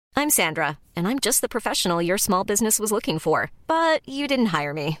I'm Sandra, and I'm just the professional your small business was looking for. But you didn't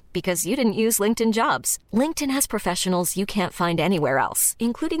hire me because you didn't use LinkedIn Jobs. LinkedIn has professionals you can't find anywhere else,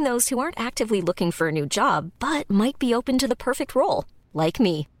 including those who aren't actively looking for a new job, but might be open to the perfect role, like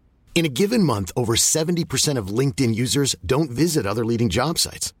me. In a given month, over 70% of LinkedIn users don't visit other leading job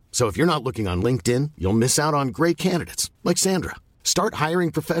sites. So if you're not looking on LinkedIn, you'll miss out on great candidates like Sandra. Start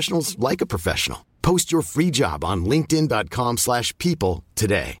hiring professionals like a professional. Post your free job on linkedin.com/people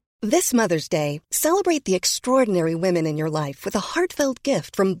today. This Mother's Day, celebrate the extraordinary women in your life with a heartfelt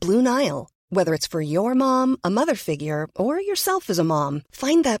gift from Blue Nile. Whether it's for your mom, a mother figure, or yourself as a mom,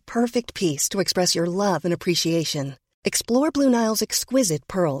 find that perfect piece to express your love and appreciation. Explore Blue Nile's exquisite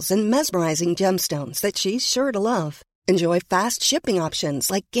pearls and mesmerizing gemstones that she's sure to love. Enjoy fast shipping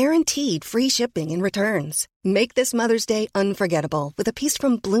options like guaranteed free shipping and returns. Make this Mother's Day unforgettable with a piece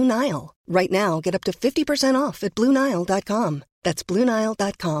from Blue Nile. Right now, get up to 50% off at BlueNile.com. That's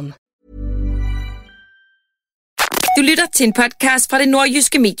BlueNile.com. Du lytter til en podcast fra det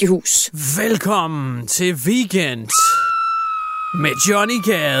nordjyske mediehus. Velkommen til Weekend med Johnny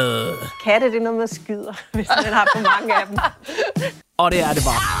Gade. Katte, det er noget med skyder, hvis man har for mange af dem. Og det er det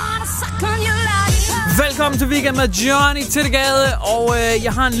bare. Velkommen til Weekend med Johnny til det Gade. Og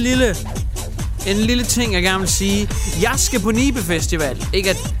jeg har en lille ting, jeg gerne vil sige. Jeg skal på Nibe Festival.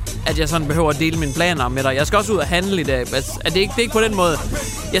 Ikke at jeg sådan behøver at dele mine planer med dig. Jeg skal også ud og handle i dag. Det er ikke på den måde.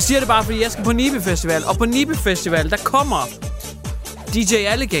 Jeg siger det bare, fordi jeg skal på Nibe Festival. Og på Nibe Festival, der kommer DJ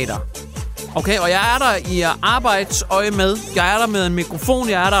Alligator. Okay, og jeg er der i arbejdsøje med. Jeg er der med en mikrofon.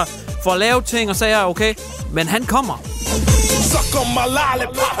 Jeg er der for at lave ting og sager, okay? Men han kommer.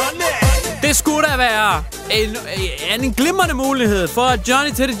 Det skulle da være en glimrende mulighed for, at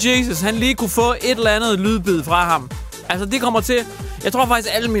Johnny Teddy Jesus, han lige kunne få et eller andet lydbid fra ham. Altså, det kommer til... Jeg tror faktisk,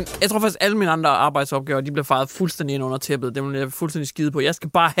 alle mine andre arbejdsopgaver, de bliver faret fuldstændig ind under tæppet. Det vil jeg fuldstændig skide på. Jeg skal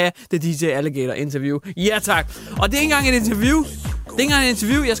bare have det DJ Alligator interview. Ja, tak. Og det er ikke engang et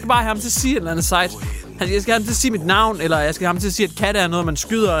interview. Jeg skal bare have ham til at sige et eller andet site. Jeg skal have ham til at sige mit navn, eller jeg skal have ham til at sige, at katte er noget, man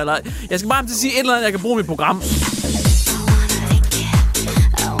skyder, eller... Jeg skal bare have ham til at sige et eller andet, jeg kan bruge i mit program.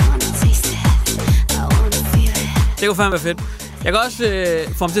 Det kunne fandme være fedt. Jeg kan også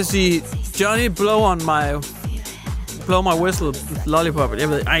få ham til at sige, Johnny, blow my whistle, lollipop.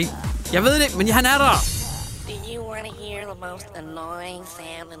 Jeg ved det ikke, men han er der. Do you want to hear the most annoying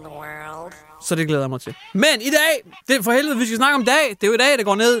sound in the world? Så det glæder jeg mig til. Men i dag, det er for helvede, vi skal snakke om dag. Det er jo i dag, det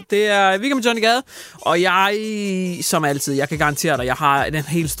går ned. Det er Weekend med Johnny Gade. Og jeg, som altid, jeg kan garantere dig, jeg har en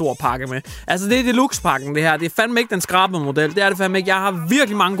helt stor pakke med. Altså, det er deluxe-pakken, det her. Det er fandme ikke den skrabede model. Det er det fandme ikke. Jeg har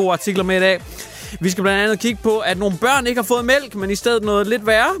virkelig mange gode artikler med i dag. Vi skal blandt andet kigge på, at nogle børn ikke har fået mælk, men i stedet noget lidt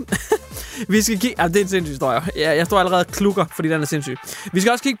værre. Vi skal kigge... det er en sindssyg historie. Jeg står allerede og klukker, fordi den er sindssyg. Vi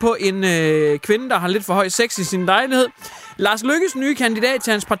skal også kigge på en kvinde, der har lidt for høj sex i sin lejlighed. Lars Løkkes nye kandidat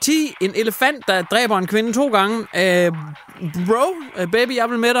til hans parti. En elefant, der dræber en kvinde 2 gange. Baby, jeg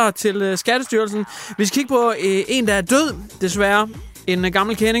vil med dig til Skattestyrelsen. Vi skal kigge på en, der er død, desværre. En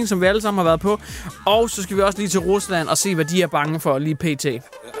gammel kending, som vi alle sammen har været på. Og så skal vi også lige til Rusland og se, hvad de er bange for lige pt.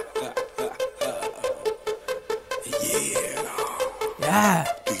 Ja.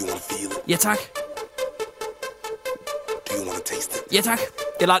 Ja, tak. Ja, tak.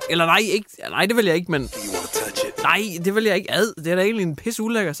 Eller nej, ikke. Nej, det vil jeg ikke, men... Nej, det vil jeg ikke. Det er da egentlig en pisse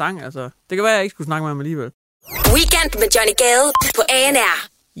ulækker sang, altså. Det kan være, jeg ikke skulle snakke med ham alligevel. Weekend med Johnny Gade på ANR.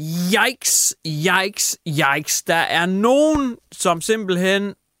 Yikes. Der er nogen, som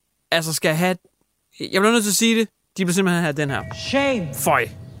simpelthen... Altså skal have... Jeg bliver nødt til at sige det. De bliver simpelthen have den her. Shame. Føj.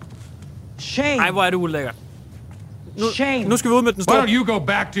 Shame. Ej, hvor er det ulækkert. Nu skal vi ud med den store... Why don't you go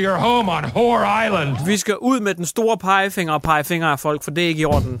back to your home on Whore Island? Vi skal ud med den store pegefinger og pegefinger af folk, for det er ikke i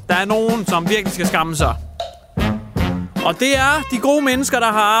orden. Der er nogen, som virkelig skal skamme sig. Og det er de gode mennesker,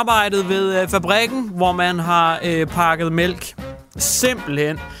 der har arbejdet ved fabrikken, hvor man har pakket mælk.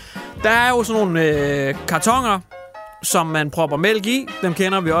 Simpelthen. Der er jo sådan nogle kartoner, som man propper mælk i. Dem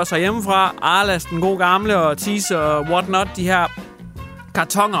kender vi også herhjemmefra. Arlas, den gode gamle, og Tise og whatnot. De her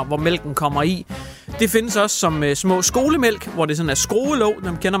kartoner, hvor mælken kommer i. Det findes også som små skolemælk, hvor det sådan er skruelåg,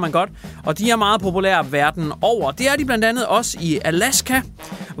 dem kender man godt. Og de er meget populære verden over. Det er de blandt andet også i Alaska,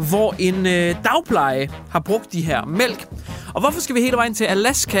 hvor en dagpleje har brugt de her mælk. Og hvorfor skal vi hele vejen til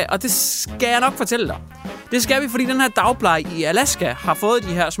Alaska? Og det skal jeg nok fortælle dig. Det skal vi, fordi den her dagpleje i Alaska har fået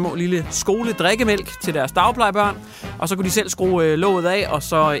de her små lille skoledrikkemælk til deres dagplejebørn. Og så kunne de selv skrue låget af, og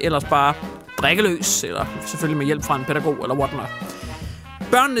så ellers bare drikke løs. Eller selvfølgelig med hjælp fra en pædagog eller whatnot.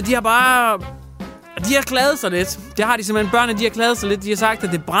 Børnene, de har klaget sig lidt. Det har de simpelthen. Børnene, de har klaget sig lidt. De har sagt,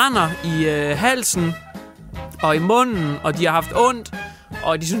 at det brænder i halsen og i munden, og de har haft ondt,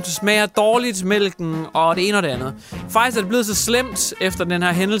 og de synes, det smager dårligt, mælken, og det ene og det andet. Faktisk er det blevet så slemt efter den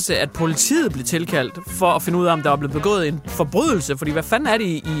her hændelse, at politiet blev tilkaldt for at finde ud af, om der var blevet begået en forbrydelse. Fordi hvad fanden er det,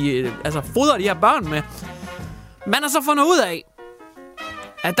 I fodrer de her børn med? Man har så fundet ud af,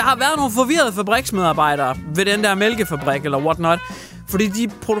 at der har været nogle forvirrede fabriksmedarbejdere ved den der mælkefabrik eller whatnot. Fordi de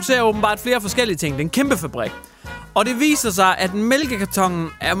producerer åbenbart flere forskellige ting. Det er en kæmpe fabrik. Og det viser sig, at mælkekartongen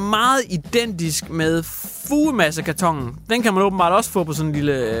er meget identisk med fugemasse-kartongen. Den kan man åbenbart også få på sådan en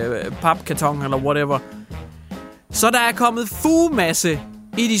lille papkarton eller whatever. Så der er kommet fugemasse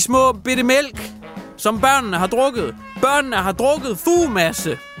i de små bitte mælk, som børnene har drukket. Børnene har drukket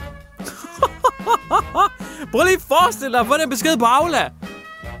fugemasse. Prøv lige at forestille dig at få den besked på Aula.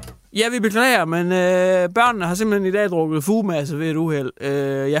 Ja, vi beklager, men børnene har simpelthen i dag drukket fugemasse ved et uheld.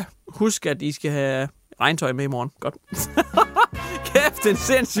 Ja, husk, at I skal have regntøj med i morgen. Godt. Kæft, en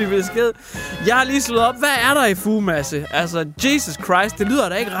sindssyg besked. Jeg har lige slået op, hvad er der i fugemasse? Altså, Jesus Christ, det lyder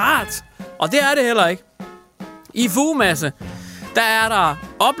da ikke rart. Og det er det heller ikke. I fugemasse, der er der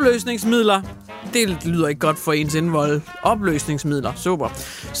opløsningsmidler. Det lyder ikke godt for ens indvold. Opløsningsmidler, super.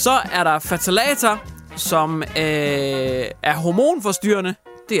 Så er der fertilisator, som er hormonforstyrrende.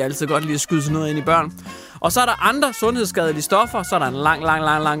 Det er altid godt lige at skyde sådan noget ind i børn. Og så er der andre sundhedsskadelige stoffer. Så er der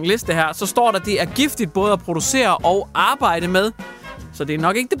en lang liste her. Så står der, at det er giftigt både at producere og arbejde med. Så det er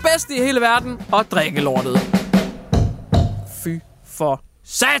nok ikke det bedste i hele verden at drikke lortet. Fy for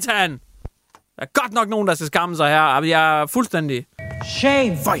satan! Der er godt nok nogen, der skal skamme sig her. Jeg er fuldstændig...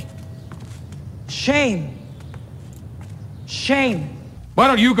 Shame. Føj. Shame. Shame. Why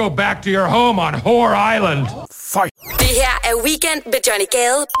don't you go back to your home on Whore Island? Føj. Det her er Weekend med Johnny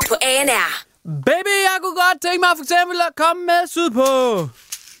Gade på ANR. Baby, jeg kunne godt tænke mig for eksempel at komme med sydpå.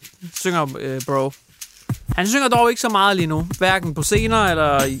 Synger bro. Han synger dog ikke så meget lige nu. Hverken på scener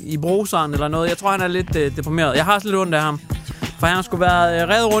eller i bruseren eller noget. Jeg tror, han er lidt deprimeret. Jeg har også lidt ondt af ham. For han har sgu været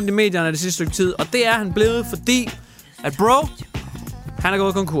reddet rundt i medierne det sidste stykke tid. Og det er han blevet, fordi at bro, han er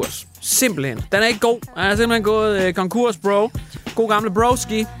gået konkurs. Simpelthen. Den er ikke god. Han er simpelthen gået konkurs, bro. God gamle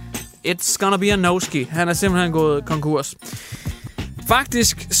broski. It's gonna be a no-ski. Han er simpelthen gået konkurs.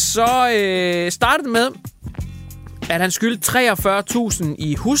 Faktisk så startede med, at han skyldte 43.000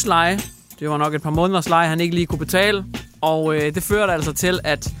 i husleje. Det var nok et par måneders leje, han ikke lige kunne betale. Og det førte altså til,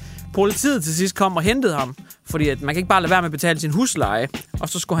 at politiet til sidst kom og hentede ham. Fordi at man kan ikke bare lade være med at betale sin husleje. Og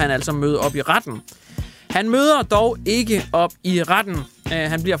så skulle han altså møde op i retten. Han møder dog ikke op i retten.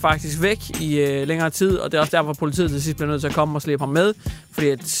 Han bliver faktisk væk i længere tid. Og det er også derfor, at politiet til sidst bliver nødt til at komme og slæbe ham med. Fordi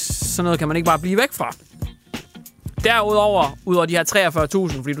at sådan noget kan man ikke bare blive væk fra. Derudover, udover de her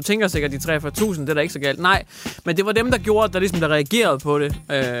 43.000, fordi du tænker sikkert, at de 43.000, det er da ikke så galt. Nej, men det var dem, der gjorde, der reagerede på det.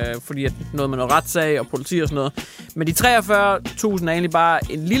 Fordi at noget med noget retssag og politi og sådan noget. Men de 43.000 er egentlig bare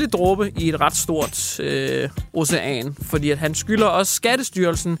en lille dråbe i et ret stort ocean. Fordi at han skylder også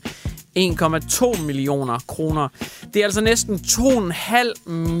Skattestyrelsen 1,2 millioner kroner. Det er altså næsten 2,5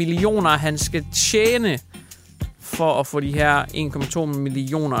 millioner, han skal tjene for at få de her 1,2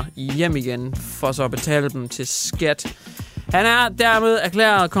 millioner hjem igen, for så at betale dem til skat. Han er dermed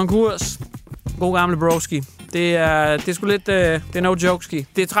erklæret konkurs. God gamle broski. Det er sgu lidt... det er no jokeski.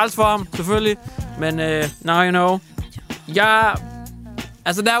 Det er træls for ham, selvfølgelig. Men now you know.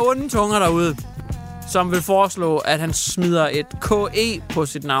 Altså, der er onde tunger derude, som vil foreslå, at han smider et KE på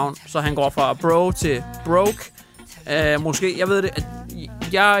sit navn, så han går fra bro til broke. Måske, jeg ved det.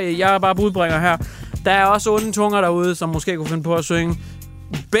 Jeg er bare budbringer her. Der er også onde tunger derude, som måske kunne finde på at synge: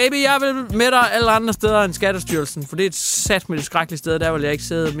 Baby, jeg vil med dig alle andre steder end Skattestyrelsen, for det er et sat med det skrækkelige sted, der vil jeg ikke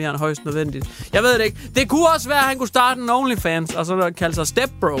sidde mere end højst nødvendigt. Jeg ved det ikke. Det kunne også være, at han kunne starte en OnlyFans, og så kalde sig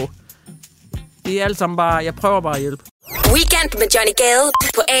Stepbro. Det er alt sammen bare, jeg prøver bare at hjælpe. Weekend med Johnny Gade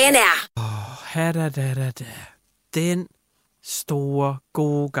på ANR. Den store,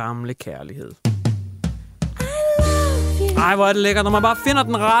 gode, gamle kærlighed. Ej, hvor er det lækkert, når man bare finder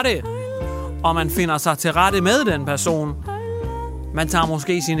den rette. Og man finder sig til rette med den person. Man tager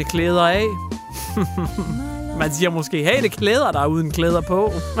måske sine klæder af. Man siger måske, hey, det klæder der uden klæder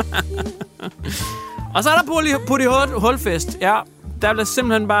på. Og så er der putti-hulfest. Ja, der bliver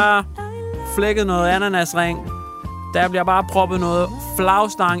simpelthen bare flækket noget ananasring. Der bliver bare proppet noget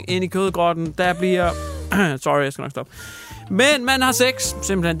flagstang ind i kødgrotten. Der bliver... Sorry, jeg skal nok stoppe. Men man har sex.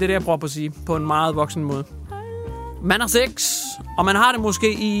 Simpelthen, det er det, jeg prøver på at sige. På en meget voksen måde. Man har sex, og man har det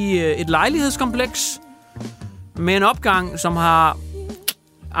måske i et lejlighedskompleks med en opgang, som har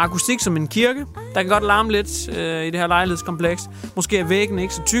akustik som en kirke. Der kan godt larme lidt i det her lejlighedskompleks. Måske er væggene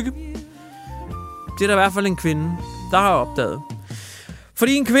ikke så tykke. Det er der i hvert fald en kvinde, der har opdaget.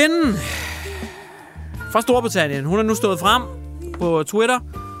 Fordi en kvinde fra Storbritannien, hun er nu stået frem på Twitter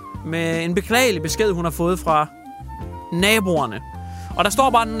med en beklagelig besked, hun har fået fra naboerne. Og der står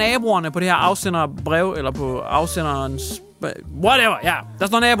bare naboerne på det her afsenderbrev, eller på afsenderens... Whatever, ja. Der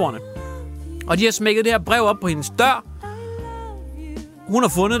står naboerne. Og de har smækket det her brev op på hendes dør. Hun har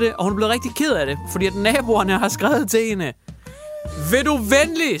fundet det, og hun er blevet rigtig ked af det. Fordi at naboerne har skrevet til hende: Vil du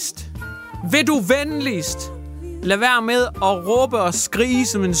venligst lad være med at råbe og skrige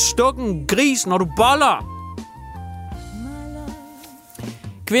som en stukken gris, når du boller?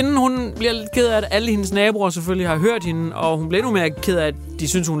 Kvinden, hun bliver lidt ked af, at alle hendes naboer selvfølgelig har hørt hende, og hun bliver endnu mere ked af, at de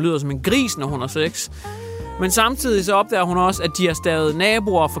synes, hun lyder som en gris, når hun har sex. Men samtidig så opdager hun også, at de har stavet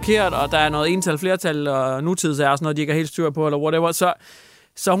naboer forkert, og der er noget ental, flertal og nutids er også noget, de ikke er helt styr på, eller whatever.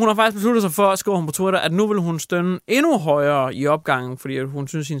 Så hun har faktisk besluttet sig for at skrive på Twitter, at nu vil hun stønne endnu højere i opgangen, fordi hun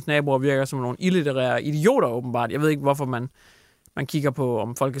synes, at hendes naboer virker som nogle illitterære idioter, åbenbart. Jeg ved ikke, hvorfor man kigger på,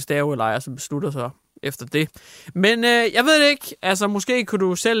 om folk er stave eller ej, og så beslutter sig efter det. Men jeg ved det ikke. Altså, måske kunne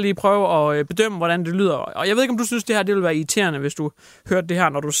du selv lige prøve at bedømme, hvordan det lyder. Og jeg ved ikke, om du synes, det her det ville være irriterende, hvis du hørte det her,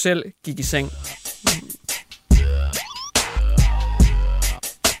 når du selv gik i seng.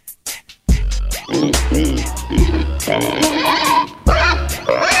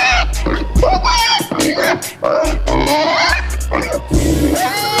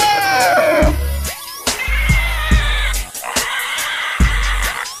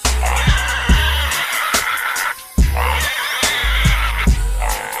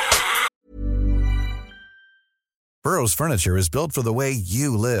 Burrow's furniture is built for the way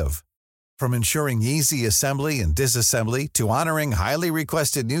you live. From ensuring easy assembly and disassembly to honoring highly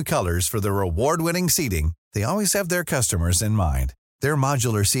requested new colors for their award-winning seating, they always have their customers in mind. Their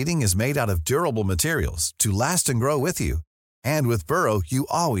modular seating is made out of durable materials to last and grow with you. And with Burrow, you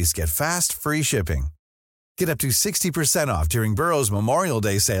always get fast, free shipping. Get up to 60% off during Burrow's Memorial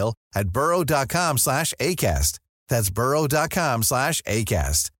Day sale at burrow.com/ACAST. That's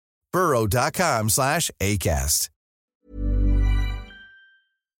burrow.com/ACAST. burrow.com/ACAST.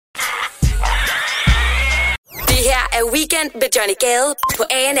 Det her er Weekend med Johnny Gade på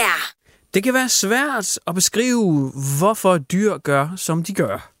ANR. Det kan være svært at beskrive, hvorfor dyr gør, som de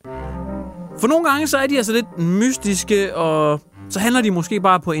gør. For nogle gange så er de altså lidt mystiske, og så handler de måske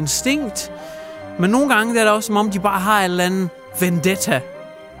bare på instinkt. Men nogle gange er det også, som om de bare har en eller anden vendetta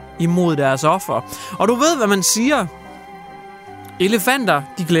imod deres offer. Og du ved, hvad man siger. Elefanter,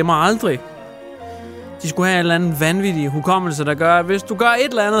 de glemmer aldrig. De skulle have en eller anden vanvittig hukommelse, der gør, at hvis du gør et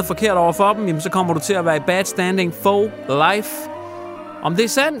eller andet forkert over for dem, jamen, så kommer du til at være i bad standing for life. Om det er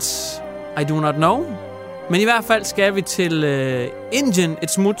sandt, I do not know. Men i hvert fald skal vi til Indien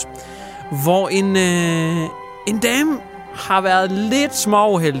et smut, hvor en dame har været lidt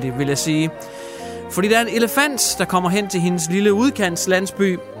småuheldig, vil jeg sige. Fordi der er en elefant, der kommer hen til hendes lille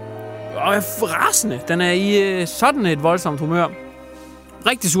udkantslandsby, og er rasende. Den er i sådan et voldsomt humør.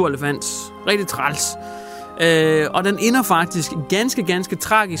 Rigtig sur elefant. Rigtig træls. Og den ender faktisk ganske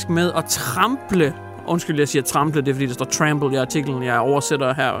tragisk med at trample. Undskyld, jeg siger trample, det er fordi, der står trample i artiklen, jeg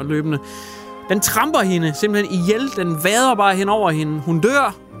oversætter her løbende. Den tramper hende simpelthen ihjel. Den vader bare hen over hende. Hun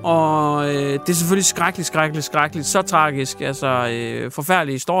dør, og det er selvfølgelig skrækkeligt. Så tragisk. Altså,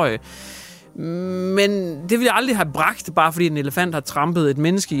 forfærdelig historie. Men det ville jeg aldrig have bragt, bare fordi en elefant har trampet et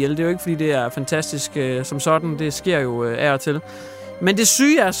menneske ihjel. Det er jo ikke, fordi det er fantastisk som sådan. Det sker jo af og til. Men det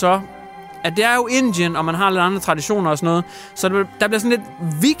syge er så, at det er jo Indien, og man har lidt andre traditioner og sådan noget. Så der bliver sådan lidt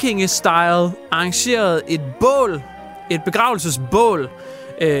vikinge-style arrangeret et bål, et begravelsesbål,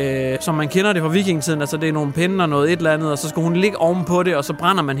 som man kender det fra vikingetiden. Altså det er nogle pinde og noget et eller andet, og så skal hun ligge ovenpå det, og så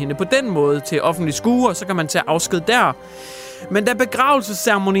brænder man hende på den måde til offentlig skue, og så kan man tage afsked der. Men da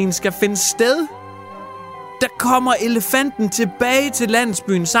begravelsesceremonien skal finde sted, der kommer elefanten tilbage til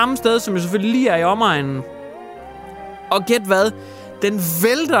landsbyen, samme sted, som jo selvfølgelig lige er i omegnen. Og gæt hvad? Den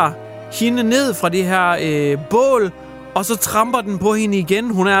vælter hende ned fra det her bål, og så tramper den på hende igen.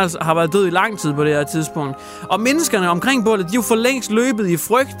 Hun har været død i lang tid på det her tidspunkt. Og menneskerne omkring bålet, de er jo for længst løbet i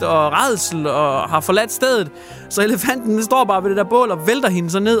frygt og rædsel og har forladt stedet. Så elefanten står bare ved det der bål og vælter hende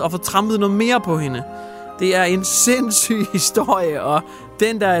så ned og får trampet noget mere på hende. Det er en sindssyg historie, og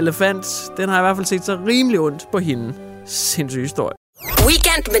den der elefant, den har i hvert fald set så rimelig ondt på hende. Sindssyg historie.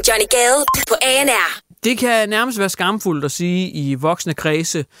 Weekend med Johnny Gade på ANR. Det kan nærmest være skamfuldt at sige i voksne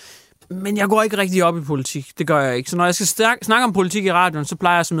kredse, men jeg går ikke rigtig op i politik. Det gør jeg ikke. Så når jeg skal snakke om politik i radioen, så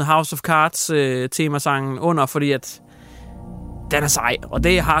plejer jeg at smide House of Cards temasangen under, fordi at den er sej, og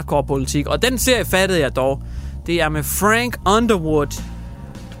det er hardcore politik. Og den serie fattede jeg dog. Det er med Frank Underwood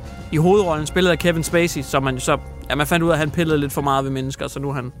i hovedrollen, spillet af Kevin Spacey, som man så... Ja, man fandt ud af, at han pillede lidt for meget ved mennesker, så nu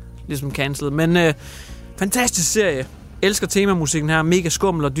er han ligesom cancelled. Men fantastisk serie. Elsker temamusikken her. Mega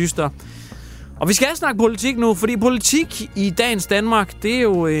skummel og dyster. Og vi skal snakke politik nu, fordi politik i dagens Danmark, det er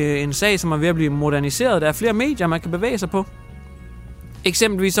jo en sag, som er ved at blive moderniseret. Der er flere medier, man kan bevæge sig på.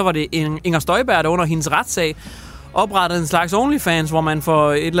 Eksempelvis så var det Inger Støjberg, der under hendes retssag oprettede en slags OnlyFans, hvor man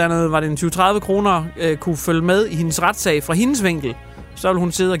for et eller andet, var det en 20-30 kroner, kunne følge med i hendes retssag fra hendes vinkel. Så ville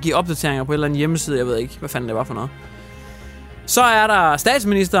hun sidde og give opdateringer på et eller andet hjemmeside, jeg ved ikke, hvad fanden det var for noget. Så er der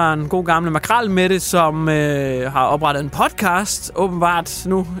statsministeren, god gamle Makrelmette, som har oprettet en podcast. Åbenbart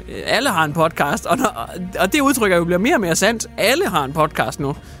nu, alle har en podcast, og det udtrykker jo bliver mere og mere sandt. Alle har en podcast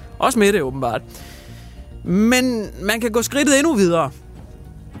nu. Også Mette, åbenbart. Men man kan gå skridtet endnu videre.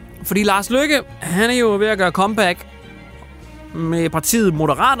 Fordi Lars Løkke, han er jo ved at gøre comeback med partiet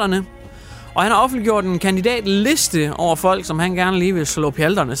Moderaterne. Og han har offentliggjort en kandidatliste over folk, som han gerne lige vil slå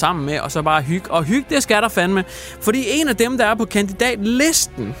pjalterne sammen med, og så bare hygge. Og hygge, det skal der fandme. Fordi en af dem, der er på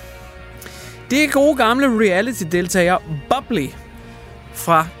kandidatlisten, det er gode gamle reality-deltager Bubbly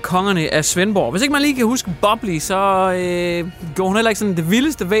fra Kongerne af Svendborg. Hvis ikke man lige kan huske Bubbly, så går hun heller ikke sådan det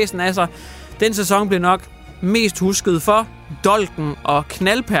vildeste væsen af sig. Den sæson blev nok mest husket for Dolken og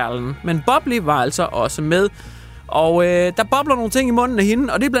Knaldperlen. Men Bubbly var altså også med. Og der bobler nogle ting i munden af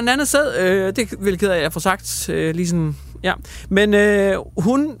hende, og det er blandt andet sæd. Det vil ked af, jeg får sagt lige sådan, ja. Men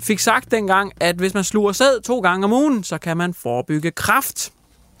hun fik sagt dengang, at hvis man sluger sæd 2 gange om ugen, så kan man forebygge kræft.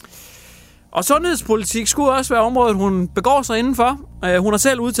 Og sundhedspolitik skulle også være området, hun begår sig indenfor. Hun har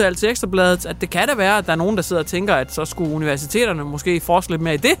selv udtalt til Ekstrabladet, at det kan da være, at der er nogen, der sidder og tænker, at så skulle universiteterne måske forske lidt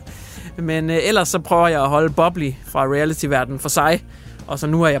mere i det. Men ellers så prøver jeg at holde Bubbly fra reality-verdenen for sig. Og så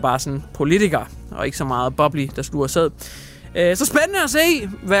nu er jeg bare sådan politiker, og ikke så meget Bubbly, der sluger sæd. Så spændende at se,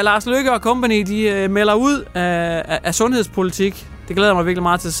 hvad Lars Løkke og company de melder ud af sundhedspolitik. Det glæder mig virkelig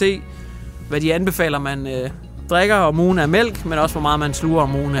meget til at se, hvad de anbefaler, man drikker om ugen af mælk, men også hvor meget man sluger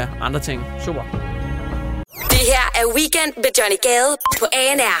om ugen af andre ting. Super. Det her er Weekend med Johnny Gade på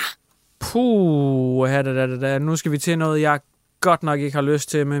ANR. Puh, nu skal vi til noget, jeg godt nok ikke har lyst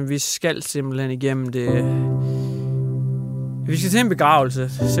til, men vi skal simpelthen igennem det. Vi skal til en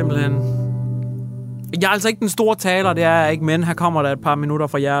begravelse, simpelthen. Jeg er altså ikke den store taler, det er jeg ikke, men her kommer der et par minutter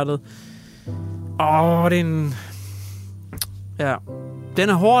fra hjertet. Det er en... Ja, den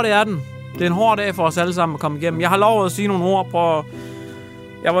er hård, det er den. Det er en hård dag for os alle sammen at komme igennem. Jeg har lovet at sige nogle ord på...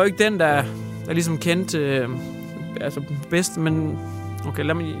 Jeg var jo ikke den, der ligesom kendte bedst, men... Okay,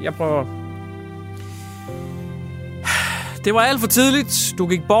 jeg prøver... Det var alt for tidligt. Du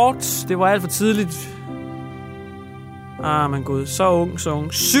gik bort. Det var alt for tidligt. Men gud, så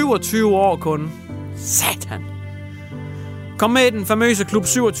ung. 27 år kun. Satan. Kom med i den famøse klub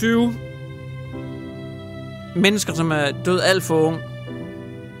 27. Mennesker, som er død alt for ung.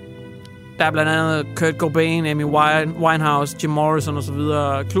 Der er blandt andet Kurt Cobain, Amy Winehouse, Jim Morrison og så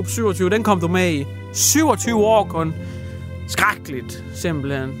videre. Klub 27, den kom du med i. 27 år kun. Skrækkeligt,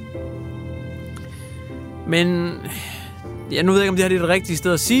 simpelthen. Men... Ja, nu ved jeg ikke, om det her er det rigtige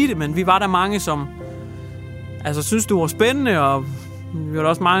sted at sige det, men vi var der mange, som... Altså, synes du var spændende, og vi var der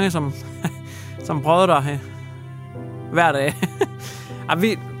også mange, som prøvede dig hver dag.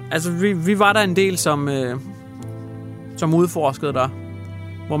 vi var der en del, som udforskede dig,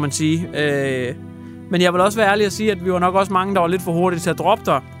 må man sige. Men jeg vil også være ærlig at sige, at vi var nok også mange, der var lidt for hurtige til at droppe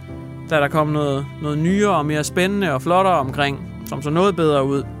dig, da der kom noget nyere og mere spændende og flottere omkring, som så noget bedre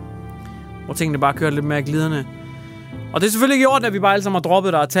ud, hvor tingene bare kørte lidt mere glidende. Og det er selvfølgelig ikke gjort, at vi bare alle sammen har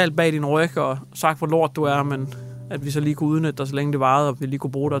droppet dig og talt bag din ryg og sagt, hvor lort du er, men at vi så lige kunne udnytte dig, så længe det varede, og vi lige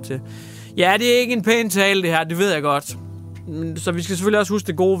kunne bruge dig til. Ja, det er ikke en pæn tale, det her, det ved jeg godt. Så vi skal selvfølgelig også huske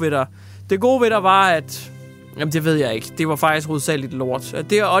det gode ved dig. Det gode ved dig var, at... Jamen, det ved jeg ikke. Det var faktisk hovedsageligt lort. Og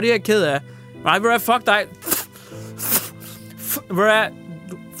det er jeg ked af. Nej, fuck dig.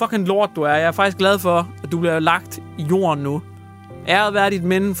 Fucking lort, du er. Jeg er faktisk glad for, at du bliver lagt i jorden nu. Æret være dit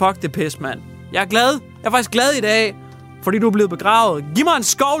minde. Fuck det pis, mand. Jeg er glad. Jeg er faktisk glad i dag, fordi du er blevet begravet. Giv mig en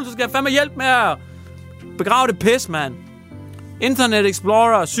skål, så skal jeg fandme hjælpe med at begrave det pis, mand. Internet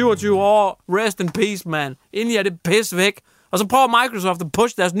Explorer, 27 år. Rest in peace, man. Endelig er det pis væk. Og så prøver Microsoft at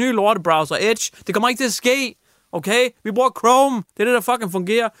push deres nye lortebrowser Edge. Det kommer ikke til at ske. Okay? Vi bruger Chrome. Det er det, der fucking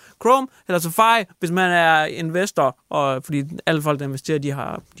fungerer. Chrome eller Safari, hvis man er investor. Og fordi alle folk, der investerer, de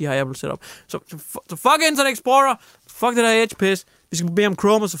har Apple setup. Så fuck Internet Explorer. Fuck det der Edge-pis. Vi skal bede om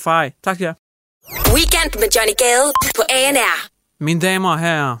Chrome og Safari. Tak skal jeg. Weekend med Johnny Gade på ANR. Mine damer og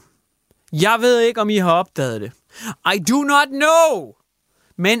herrer. Jeg ved ikke, om I har opdaget det. I do not know.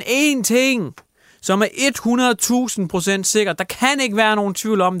 Men én ting, som er 100.000% sikkert. Der kan ikke være nogen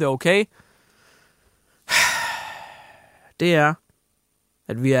tvivl om det, okay? Det er,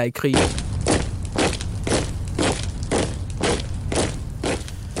 at vi er i krig.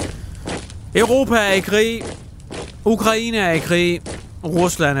 Europa er i krig. Ukraine er i krig.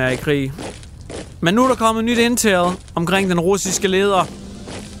 Rusland er i krig. Men nu er der kommet nyt intel omkring den russiske leder.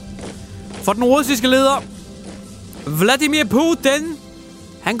 For den russiske leder, Vladimir Putin,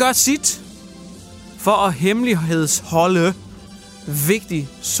 Han gør sit for at hemmelighedsholde vigtig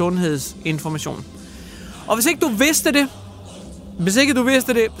sundhedsinformation. Og hvis ikke du vidste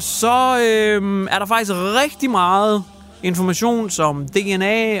det, så er der faktisk rigtig meget information som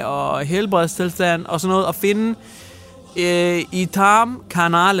DNA og helbredstilstand og sådan noget at finde i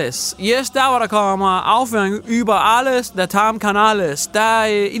tarmkanales. Yes, der hvor der kommer afføring über alles, der tarmkanales. Der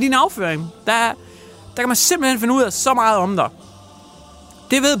i din afføring, der kan man simpelthen finde ud af så meget om dig.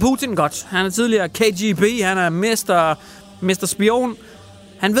 Det ved Putin godt. Han er tidligere KGB, han er mester spion.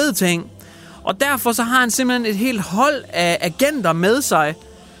 Han ved ting. Og derfor så har han simpelthen et helt hold af agenter med sig,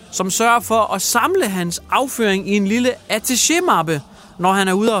 som sørger for at samle hans afføring i en lille attaché-mappe, når han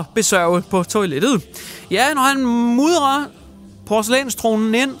er ude og besørge på toilettet. Ja, når han mudrer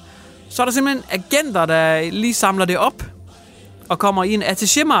porcelænstronen ind, så er der simpelthen agenter, der lige samler det op og kommer i en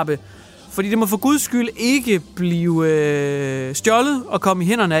attaché-mappe. Fordi det må for guds skyld ikke blive stjålet og komme i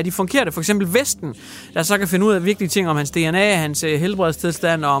hænderne af de forkerte. For eksempel Vesten, der så kan finde ud af vigtige ting om hans DNA, hans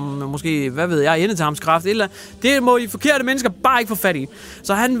helbredstilstand, om måske, hvad ved jeg, endetarmskræft, eller det må de forkerte mennesker bare ikke få fat i.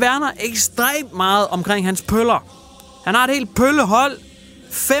 Så han værner ekstremt meget omkring hans pøller. Han har et helt pøllehold.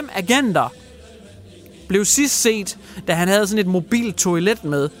 5 agenter blev sidst set, da han havde sådan et mobilt toilet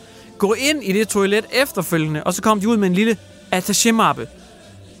med. Gå ind i det toilet efterfølgende, og så kom de ud med en lille attaché-mappe,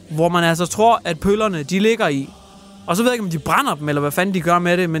 hvor man altså tror, at pøllerne, de ligger i. Og så ved jeg ikke, om de brænder dem, eller hvad fanden de gør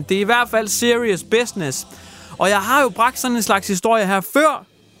med det, men det er i hvert fald serious business. Og jeg har jo bragt sådan en slags historie her før.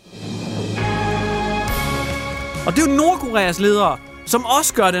 Og det er jo Nordkoreas ledere, som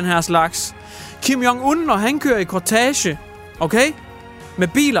også gør den her slags. Kim Jong-un, når han kører i kortage, okay, med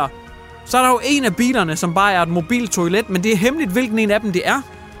biler, så er der jo en af bilerne, som bare er et mobilt toilet, men det er hemmeligt, hvilken en af dem det er.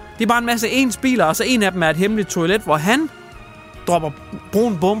 Det er bare en masse ens biler, og så en af dem er et hemmeligt toilet, hvor han dropper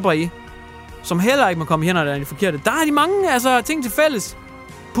brune bomber i, som heller ikke må komme i hænderne af de forkerte. Der er de mange ting til fælles.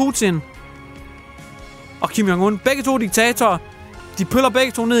 Putin og Kim Jong-un, begge to diktatorer, de pøller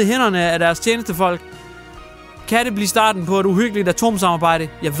begge to ned i hænderne af deres tjenestefolk. Kan det blive starten på et uhyggeligt atomsamarbejde?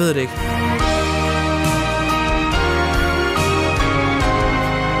 Jeg ved det ikke.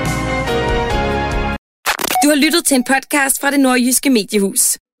 Du har lyttet til en podcast fra Det Nordjyske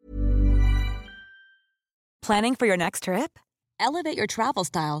Mediehus. Planning for your next trip? Elevate your travel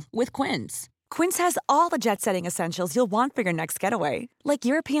style with Quince. Quince has all the jet-setting essentials you'll want for your next getaway, like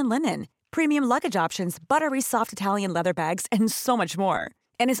European linen, premium luggage options, buttery soft Italian leather bags, and so much more.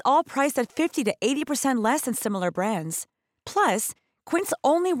 And is all priced at 50 to 80% less than similar brands. Plus, Quince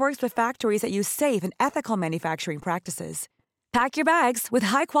only works with factories that use safe and ethical manufacturing practices. Pack your bags with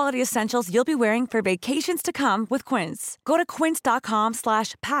high-quality essentials you'll be wearing for vacations to come with Quince. Go to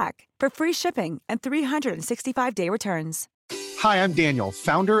quince.com/pack for free shipping and 365-day returns. Hi, I'm Daniel,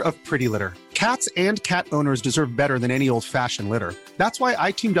 founder of Pretty Litter. Cats and cat owners deserve better than any old-fashioned litter. That's why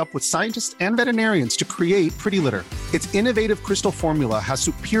I teamed up with scientists and veterinarians to create Pretty Litter. Its innovative crystal formula has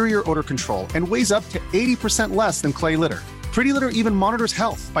superior odor control and weighs up to 80% less than clay litter. Pretty Litter even monitors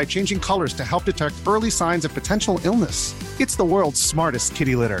health by changing colors to help detect early signs of potential illness. It's the world's smartest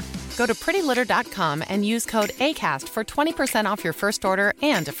kitty litter. Go to prettylitter.com and use code ACAST for 20% off your first order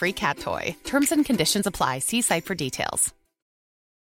and a free cat toy. Terms and conditions apply. See site for details.